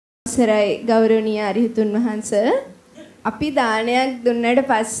සරයි ගෞරවනීය අරිහතුන් වහන්සේ අපි දානයක් දුන්නට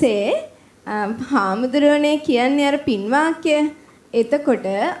පස්සේ හාමුදුරුවනේ කියන්නේ අර පින් වාක්‍ය. එතකොට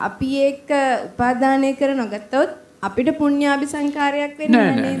අපි ඒක උපාදානය කර නොගත්තොත් අපිට පුණ්‍යාභිසංකාරයක්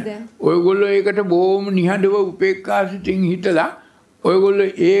වෙන්නේ නේද? ඔයගොල්ලෝ ඒකට බොහොම නිහඬව උපේක්ඛාසිතින් හිතලා ඔයගොල්ලෝ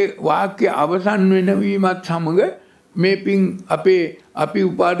ඒ වාක්‍ය අවසන් වෙනවීමත් සමග මේ පින් අපි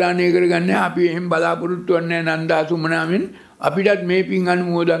උපාදානය කරගන්නේ අපි එහෙම බලාපොරොත්තු වෙන්නේ නන්දා සුමනාවෙන් අපිටත් මේ පින්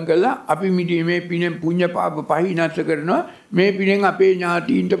අනුමෝදන් කළා අපි මේ පිනෙන් පුණ්‍ය පාප පහිනස්ස කරනවා මේ පිනෙන් අපේ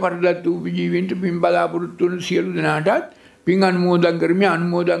ඥාතීන්ට පරදත් වූ ජීවින්ට පින් බලාපොරොත්තු වන සියලු දෙනාටත් පින් අනුමෝදන් කරමි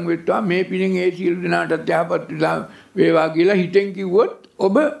අනුමෝදන් වෙත්වා මේ පිනෙන් ඒ සියලු දෙනාටත් යහපත් වේවා කියලා හිතෙන් කිව්වොත්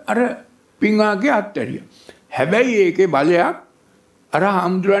ඔබ අර පින් වාක්‍ය අත්හැරියා. හැබැයි ඒකේ බලයක් අර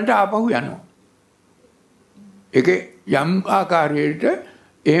හාමුදුරන්ට ආපහු යනවා. ඒකේ යම් ආකාරයකට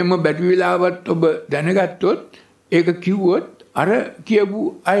එහෙම බැටි වෙලාවත් ඔබ දැනගත්තොත් ඒක කිව්වොත් අර කියපු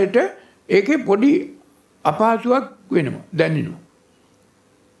අයට ඒකේ පොඩි අපහසුයක් වෙනවා දැනෙනවා.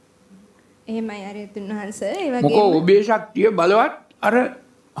 එහෙමයි අරිහතුන් වහන්සේ. ඒ වගේම මොකෝ ඔබේ ශක්තිය බලවත් අර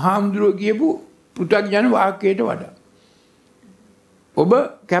හාමුදුරුවෝ කියපු පෘථග්ජන වාක්‍යයට වඩා. ඔබ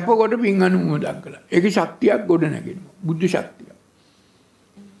කැපකොට පින් අනුමෝදන් කළා. ඒකේ ශක්තියක් ගොඩ නැගෙනවා. බුද්ධ ශක්තිය.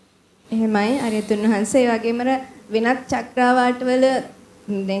 එහෙමයි අරිහතුන් වහන්සේ. ඒ වගේම වෙනත් චක්‍රාවාටවල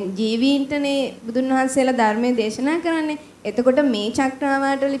දැන් ජීවීන්ටනේ බුදුන් වහන්සේලා ධර්මයේ දේශනා කරන්නේ. එතකොට මේ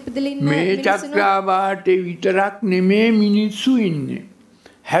චක්‍රාවාටවල ඉපදෙලා ඉන්න මේ චක්‍රාවාටේ විතරක් නෙමේ මිනිස්සු ඉන්නේ.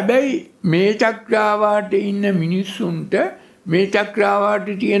 හැබැයි මේ චක්‍රාවාටේ ඉන්න මිනිස්සුන්ට මේ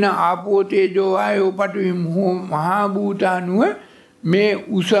චක්‍රාවාටේ තියෙන ආපෝ තේජෝ වායෝ පඨවි මහා භූතානුව මේ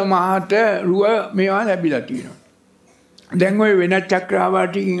උස මහත රුව මේවා ලැබිලා තියෙනවා. දැන් ඔය වෙනත්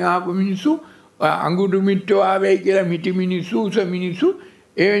චක්‍රාවාටකින් ආපු මිනිස්සු අඟුරු මිට්ටෝ ආවයි කියලා මිටි මිනිස්සු උස මිනිස්සු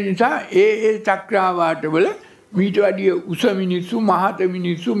ඒ නිසා ඒ චක්‍රාවාටවල මීට වැඩිය උස මිනිස්සු මහත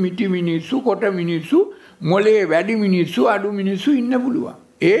මිනිස්සු මිටි මිනිස්සු කොට මිනිස්සු මොලේ වැඩි මිනිස්සු අඩු මිනිස්සු ඉන්න පුළුවන්.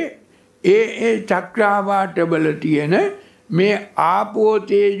 ඒ චක්‍රාවාටවල තියෙන මේ ආපෝ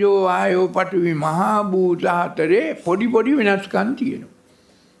තේජෝ වායෝ පඨවි මහා භූත හතරේ පොඩි පොඩි වෙනස්කම් තියෙනවා.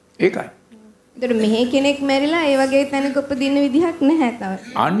 ඒකයි. ඒතර මෙහි කෙනෙක් මැරිලා ඒ වගේ තැනක උපදින්න විදිහක් නැහැ තව.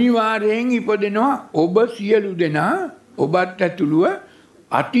 අනිවාර්යෙන් ඉපදෙනවා. ඔබ සියලු දෙනා ඔබත් ඇතුළුව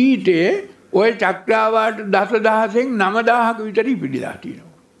අතීතයේ ওই චක්‍රාවාට දසදහසෙන් 9000ක විතර ඉපදිලා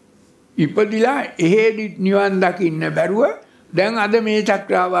තියෙනවා. ඉපදිලා එහෙදිත් නිවන් දකින්න බැරුව දැන් අද මේ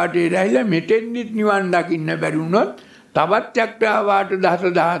චක්‍රාවාටේ රැහිලා මෙතෙන්දිත් නිවන් දකින්න බැරි වුණොත් තවත් චක්‍රාවාට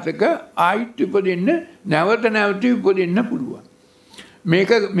දසදහසක ආයිත් ඉපදෙන්න නැවත ඉපදෙන්න පුළුවන්.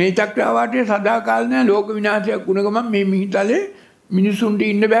 මේ චක්‍රාවාටයේ සදාකාල නෑ ලෝක විනාශයක් වුණ ගමන් මේ මිහිතලේ මිනිසුන්ට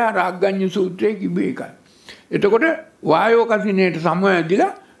ඉන්න බෑ රාග්ගඤ්ඤ සූත්‍රයේ කිව්වේ ඒකයි. එතකොට වායෝ කසිනේට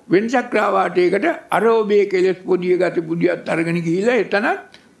සමවැදිලා වෙන චක්‍රාවාටයකට අර ඔබේ කෙලස් පොදිය ගති පුදියත් අරගෙන ගිහිල්ලා එතන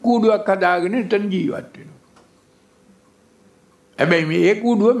කූඩුවක් හදාගෙන එතන ජීවත් වෙනවා. හැබැයි මේ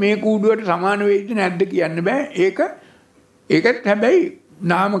කූඩුව මේ කූඩුවට සමාන වෙයිද නැද්ද කියන්න බෑ. ඒකත් හැබැයි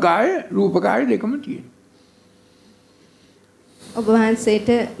නාමකාය රූපකාය දෙකම තියෙනවා. ඔබ වහන්සේට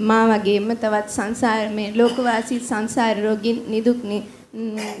මා වගේම තවත් සංසාරයේ ලෝකවාසී සංසාර රෝගීන් නිදුක්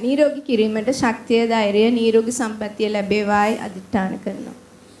නිරෝගී කිරීමට ශක්තිය ධෛර්යය නිරෝගී සම්පන්නිය ලැබේවායි අදිඨාන කරනවා.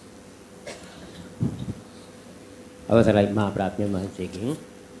 අවසරයි මහා ප්‍රඥා මහත්මයෙක්ගෙන්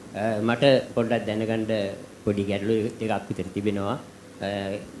මට පොඩ්ඩක් දැනගන්න පොඩි ගැටලු ටිකක් විතර තිබෙනවා.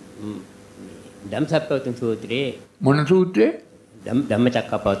 ධම්සප්පවතුන් සූත්‍රයේ මොන සූත්‍රයේ?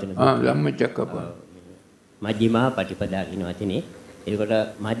 ධම්මචක්කප්පවතුන්. ධම්මචක්කප්පවතුන්. මජ්ක්‍ධිමා පටිපදා කියන වචනේ. ඒකට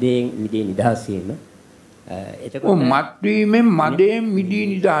මදයෙන් මිදී නිදහස් වීම. එතකොට මත්වීමෙන් මදයෙන් මිදී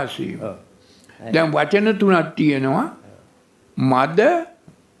නිදහස් වීම. දැන් වචන තුනක් තියෙනවා. මද,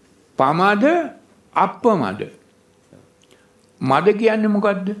 පමද, අප්පමද. මද කියන්නේ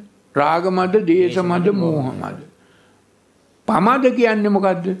මොකද්ද? රාග මද, දේශ මද, මෝහ මද. පමද කියන්නේ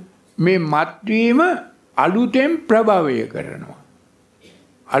මොකද්ද? මේ මත්වීම අලුතෙන් ප්‍රභවය කරනවා.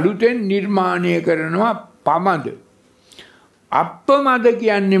 අලුතෙන් නිර්මාණය කරනවා පමද. අප්පමද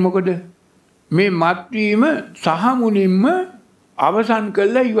කියන්නේ මොකද? මේ මත්වීම සහ මුලින්ම අවසන්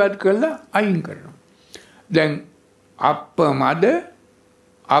කළා ඉවත් කළා අයින් කරනවා. දැන් අප්පමද,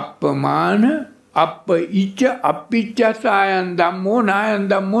 අප්පමාන, අප්ප ඉච්ඡ, අප්පිච්ඡ සායන් ධම්මෝ නායන්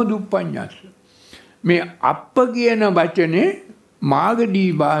ධම්මෝ දුප්පඤ්ඤස්ස. මේ අප්ප කියන වචනේ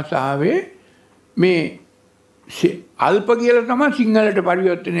මාගදී භාෂාවේ මේ අල්ප කියලා තමයි සිංහලට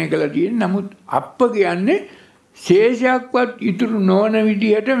පරිවර්තනය කළා තියෙන්නේ. නමුත් අප්ප කියන්නේ ශේෂයක්වත් ඉතුරු නොවන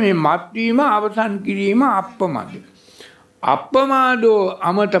විදිහට මේ මත්වීම අවසන් කිරීම අප්පමද. අප්පමාදෝ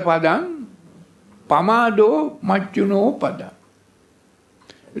අමත පදං පමාදෝ මච්චුනෝ පදං.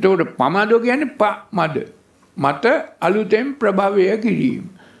 එතකොට පමාදෝ කියන්නේ පමද. මත අලුතෙන් ප්‍රභවය කිරීම.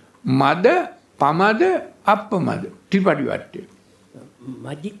 මද, පමද, අප්පමද ත්‍රිපරිවර්තය.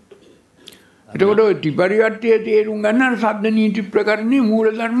 මජ්ජි එතකොට ඔය ත්‍රිපරිවර්තය තේරුම් ගන්න අර සද්ද නීති ප්‍රකරණේ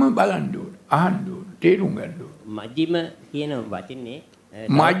මූල ධර්ම බලන්න ඕනේ. අහන්න ඕනේ. තේරුම් ගන්න ඕනේ. මජ්ජිම කියන වචනේ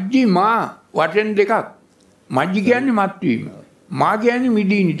මජ්ජිමා වචන දෙකක්. මජ්ජි කියන්නේ මත්වීම. මා කියන්නේ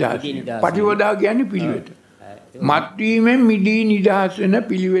මිදී නිදහස. පටිවදා කියන්නේ පිළිවෙත. මත්වීමෙන් මිදී නිදහස් වෙන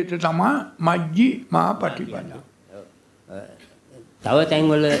පිළිවෙත තමයි මජ්ජි මා පටිපදා. තව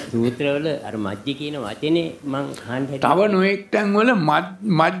තැන්වල සූත්‍රවල අර මජ්ජි කියන වචනේ මං අහන්න හිතුවා. තව නොඑක් තැන්වල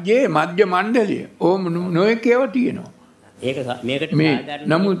මජ්ජේ මධ්‍ය මණ්ඩලය. ඕම නොඑක් ඒවා තියෙනවා. ඒක මේකට සාධාරණ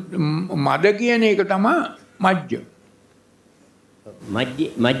නමුත් මද කියන එක තමයි මජ්ජ.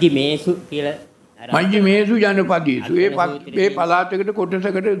 මජ්ජි මේසු කියලා මජ්ජි මේසු ජනපදීසු. ඒ පළාතකට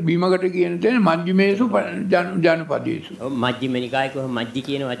කොටසකට බිමකට කියන තැන මජ්ජි මේසු ජනපදීසු. ඔව් මජ්ජිම නිකාය කොහොම මජ්ජි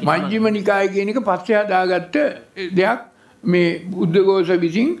කියන වචනේ මජ්ජිම නිකාය කියන එක පස්සේ හදාගත්ත දෙයක්. මේ බුද්ධඝෝෂ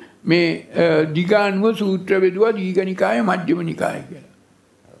විසින් මේ දිගානුව සූත්‍ර බෙදුවා දීඝනිකාය මජ්ක්‍ධිම නිකාය කියලා.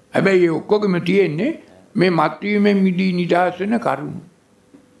 හැබැයි ඒ ඔක්කොගෙම තියෙන්නේ මේ මත්වීමෙන් මිදී නිදහස් වෙන කරුණු.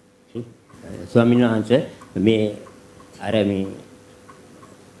 ස්වාමීන් වහන්සේ මේ අර මේ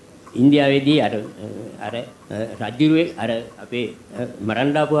ඉන්දියාවේදී අර රජුරුවේ අර අපේ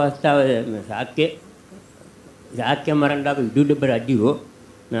මරණ්ඩාපු අවස්ථාව ශාක්‍ය මරණ්ඩාපු විදුඩබ්බ රජුරෝ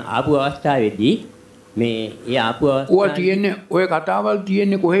ආපු අවස්ථාවේදී මේ ඒ ආපු ඔය තියෙන්නේ ඔය කතාවල්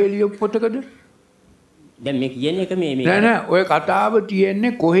තියෙන්නේ කොහේ ලියපු පොතකද? දැන් මේ කියන්නේ එක මේ නෑ ඔය කතාව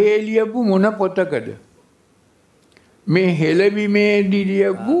තියෙන්නේ කොහේ ලියපු මොන පොතකද? මේ හෙළබිමේදී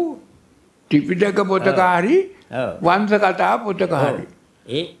ලියපු ත්‍රිපිටක පොතක හරි වංශ කතා පොතක හරි.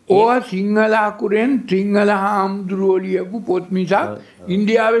 ඕවා සිංහල අකුරෙන් සිංහල හාමුදුරුවෝ ලියපු පොත් මිසක්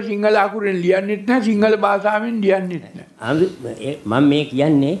ඉන්දියාවේ සිංහල අකුරෙන් ලියන්නෙත් නැහැ සිංහල භාෂාවෙන් ලියන්නෙත් නැහැ. මම මේ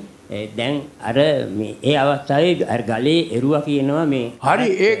කියන්නේ දැන් අර මේ ඒ අවස්ථාවේ අර ගලේ එරුවා කියනවා මේ හරි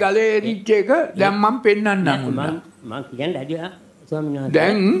ඒ ගලේ එරිච්ච එක දැන් මම පෙන්නන්නම් මම කියන්නේ ඇදියා ස්වාමීන් වහන්සේ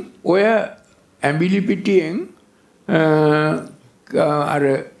දැන් ඔය ඇඹිලි පිටියෙන් අර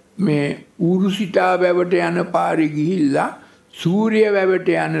මේ ඌරුසිතා වැවට යන පාරේ ගිහිල්ලා සූර්ය වැවට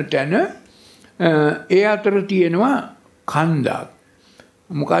යන තැන ඒ අතර තියෙනවා කන්දක්.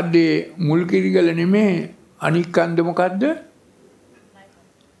 මොකද්ද මුල් කිරිගල නෙමේ අනික් කන්ද මොකද්ද?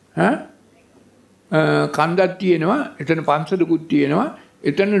 කන්දක් තියෙනවා එතන පන්සලකුත් තියෙනවා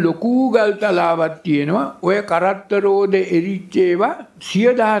එතන ලොකු ගල් තලාවක් තියෙනවා ඔය කරත්ත රෝද එරිච්ච ඒවා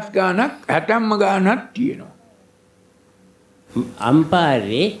 100,000 ගාණක් 60ම ගාණක් තියෙනවා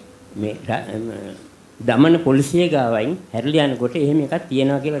අම්පාරේ මේ දමන පොලිසිය ගාවයින් හැරිලා යනකොට එහෙම එකක්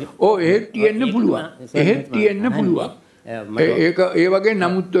තියෙනවා කියලා ඔව් එහෙත් තියෙන්න පුළුවන් එහෙත් තියෙන්න පුළුවන් ඒක ඒ වගේ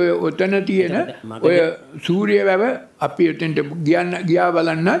නමුත් ඔය ඔතන තියෙන ඔය සූර්ය වැව අපි එතෙන්ට ගියා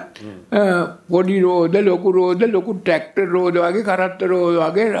බලන්නත් පොඩි රෝද ලොකු ට්‍රැක්ටර් රෝද වගේ කරත්ත රෝද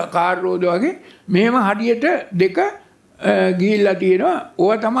වගේ කාර් රෝද වගේ මෙහෙම හරියට දෙක ගිහිල්ලා තියෙනවා.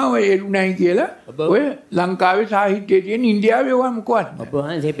 ඕවා තමයි ඔය එරුණයි කියලා ඔය ලංකාවේ සාහිත්‍යයේ තියෙන ඉන්දියාවේ ඕවා මොකවත්. ඔබ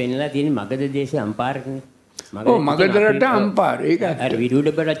වහන්සේ පෙන්නලා තියෙන මගධ දේශයේ අම්පාරකනේ. ඔව් මගධරට අම්පාර ඒක අර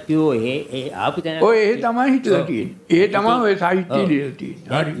විදුඩබ්බ රජුෝ ඒ ආපු තැන ඔය ඒ තමයි හිතලා තියෙන්නේ. ඒ තමයි ඔය සාහිත්‍යයේ ලියලා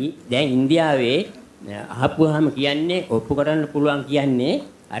තියෙන්නේ. හරි. දැන් ඉන්දියාවේ ආපුවාම කියන්නේ ඔප්පු කරන්න පුළුවන් කියන්නේ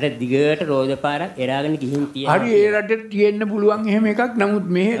අර දිගට රෝද පාරක් එරාගෙන ගිහින් තියෙනවා. හරි ඒ රටේ තියෙන්න පුළුවන් එහෙම එකක්.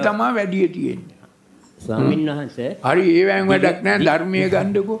 නමුත් මෙහෙ තමයි වැඩි තියෙන්නේ. ස්වාමීන් වහන්සේ හරි ඒ වෑන් වැඩක් නැහැ ධර්මයේ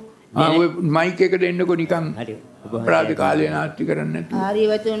ගන්නකො ඔය මයික් එක දෙන්නකො නිකන් හරි අපරාධ කාලය නාස්ති කරන්නේ නැතුව හරි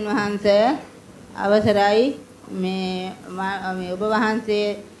වතුන් වහන්සේ අවසරයි මේ ඔබ වහන්සේ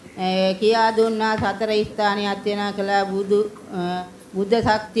කියා දුන්නා සතර ස්ථානයේ අධ්‍යයනා කළ බුද්ධ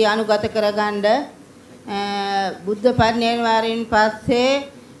ශක්තිය අනුගත කරගන්න බුද්ධ පරිනිර්වාණයෙන්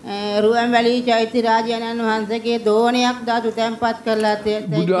පස්සේ රුවන්වැලි චෛත්‍ය රාජානන් වහන්සේගේ දෝණයක් ධාතු තැන්පත් කරලා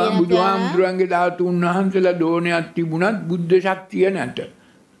බුදුහාමුදුරන්ගේ ධාතුන් වහන්සේලා දෝණයක් තිබුණත් බුද්ධ ශක්තිය නැත.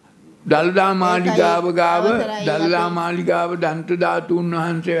 දල්දා මාලිගාව ගාව දල්දා මාලිගාව දන්ත ධාතුන්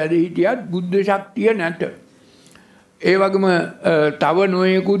වහන්සේ වැඩ හිටියත් බුද්ධ ශක්තිය නැත. ඒ වගේම තව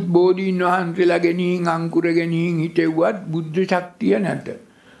නොයෙකුත් බෝධීන් වහන්සේලා ගෙනින් අංකුර ගෙනින් හිටෙව්වත් බුද්ධ ශක්තිය නැත.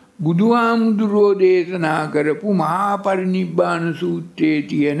 බුදුහාමුදුරෝ දේශනා කරපු මහා පරිනිබ්බාන සූත්‍රයේ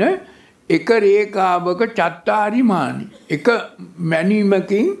තියෙන එක රේඛාවක චත්තාරිමානි එක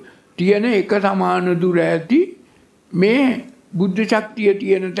මැනීමකින් තියෙන එක සමාන දුර ඇති මේ බුද්ධ ශක්තිය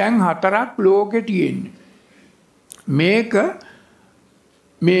තියෙන තැන් 4ක් ලෝකේ තියෙන්නේ. මේක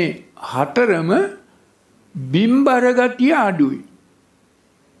මේ 4ම බිම්බර ගතිය අඩුයි.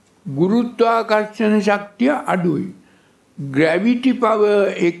 ගුරුත්වාකර්ෂණ ශක්තිය අඩුයි. ග්‍රැවිටි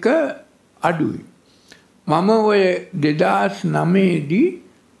පවර් එක අඩුයි. මම ඔය 2009 දී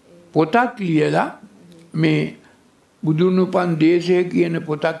පොතක් ලියලා මේ බුදුන් උපන් දේශය කියන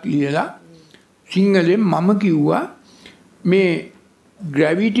පොතක් ලියලා සිංහලෙන් මම කිව්වා මේ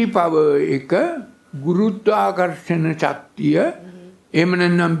ග්‍රැවිටි පවර් එක ගුරුත්වාකර්ෂණ ශක්තිය එහෙම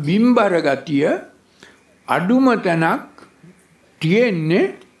නැත්නම් බිම්බර ගතිය අඩුම තැනක් තියෙන්නේ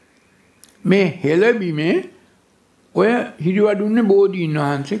මේ හෙළබිමේ ඔය හිරිවඩුන්නේ බෝධීන්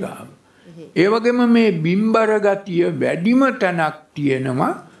වහන්සේ ගාව. ඒ වගේම මේ බිම්බර ගතිය වැඩිම තැනක්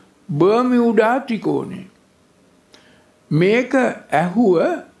තියෙනවා බර්මියුඩා ත්‍රිකෝණේ. මේක ඇහුව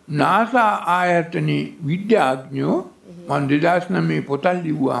නාසා ආයතනයේ විද්‍යාඥයෝ මම 2009 පොතක්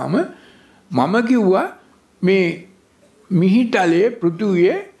ලිව්වාම මම කිව්වා මේ මිහිතලයේ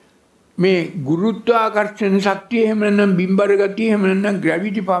පෘථුවියේ මේ ගුරුත්වාකර්ෂණ ශක්තිය එහෙම නැත්නම් බිම්බර ගතිය එහෙම නැත්නම්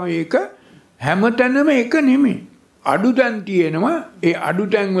ග්‍රැවිටි පවර් එක හැමතැනම එක නෙමෙයි. අඩු තැන් තියෙනවා. ඒ අඩු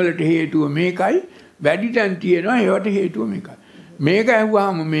තැන් වලට හේතුව මේකයි. වැඩි තැන් තියෙනවා. ඒවට හේතුව මේකයි. මේක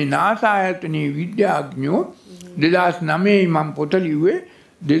ඇහුවාම මේ නාසා ආයතනයේ විද්‍යාඥයෝ 2009 මම පොත ලිව්වේ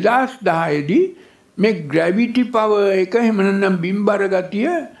 2010 දී මේ ග්‍රැවිටි පවර් එක එහෙම නැත්නම් බිම්බර ගතිය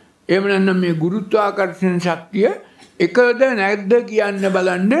එහෙම නැත්නම් මේ ගුරුත්වාකර්ෂණ ශක්තිය එකද නැද්ද කියන්න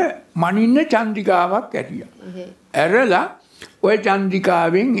බලන්න මනින්න චන්ද්‍රිකාවක් ඇතියා. ඇරලා ඔය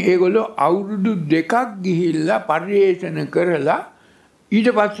චන්ද්‍රිකාවෙන් ඒගොල්ලෝ අවුරුදු 2ක් ගිහිල්ලා පරිශන කරලා ඊට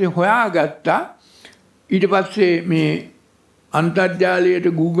පස්සේ හොයාගත්තා. ඊට පස්සේ මේ අන්තර්ජාලයට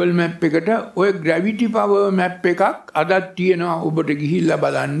Google Map එකට ඔය gravity power map එකක් අදත් තියෙනවා ඔබට ගිහිල්ලා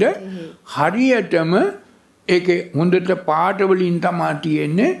බලන්න. හරියටම ඒකේ හොඳට පාට වලින් තමයි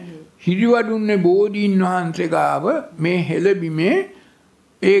තියෙන්නේ. හිරිවඩුන්නේ බෝධීන් වහන්සේ ගාව මේ හෙළබිමේ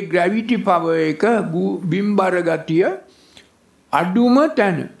ඒ gravity power එක බිම්බර ගතිය අඩුම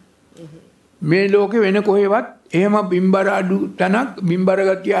තැන. මේ ලෝකේ වෙන කොහෙවත් එහෙම බිම්බර අඩු තැනක් බිම්බර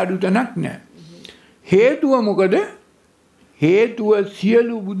ගතිය අඩු තැනක් නැහැ. හේතුව මොකද? හේතුව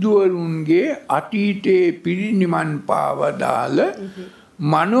සියලු බුදුවරුන්ගේ අතීතයේ පිරිනිවන් පාවදාල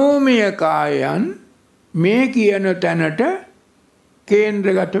මනෝමය කායයන් මේ කියන තැනට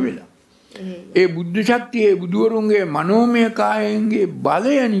කේන්ද්‍රගත වෙලා. ඒ බුද්ධ ශක්තියේ බුදුවරුන්ගේ මනෝමය කායයන්ගේ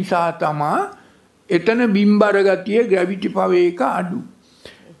බලය නිසා තමයි එතන බිම්බර ගතිය ග්‍රැවිටි පවර් එක අඩු.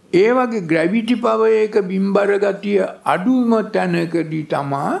 ඒ වගේ ග්‍රැවිටි පවර් එක බිම්බර ගතිය අඩුම තැනකදී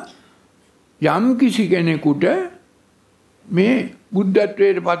තමයි යම් කිසි කෙනෙකුට මේ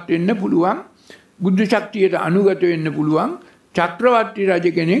බුද්ධත්වයට පත් වෙන්න පුළුවන්, බුද්ධ ශක්තියට අනුගත වෙන්න පුළුවන්, චක්‍රවර්ති රජ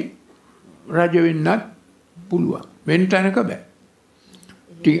කෙනෙක් රජ වෙන්නත් පුළුවන්. වෙන තැනක බෑ.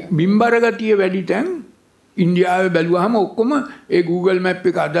 බිම්බර ගතිය වැඩි තැන් ඉන්දියාවේ බැලුවාම ඔක්කොම ඒ Google Map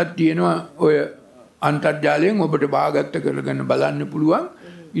එක අදත් තියෙනවා. ඔය අන්තර්ජාලයෙන් ඔබට බාගත්ත කරගෙන බලන්න පුළුවන්.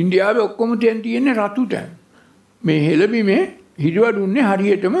 ඉන්දියාවේ ඔක්කොම තියෙන්නේ රතු තැන්. මේ හෙළබිමේ හිරිවඩුන්නේ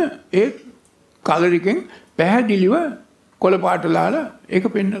හරියටම ඒ කලර් එකෙන් පැහැදිලිව කොළ පාට ලාලා ඒක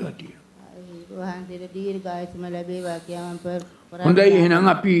පෙන්නලා තියෙනවා. වහන්සේට දීර්ඝායුෂම ලැබේවා කියලා මම හොඳයි. එහෙනම්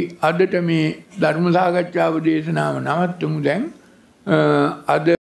අපි අදට මේ ධර්ම සාකච්ඡාව දේශනාව නවත්තමු දැන්. අද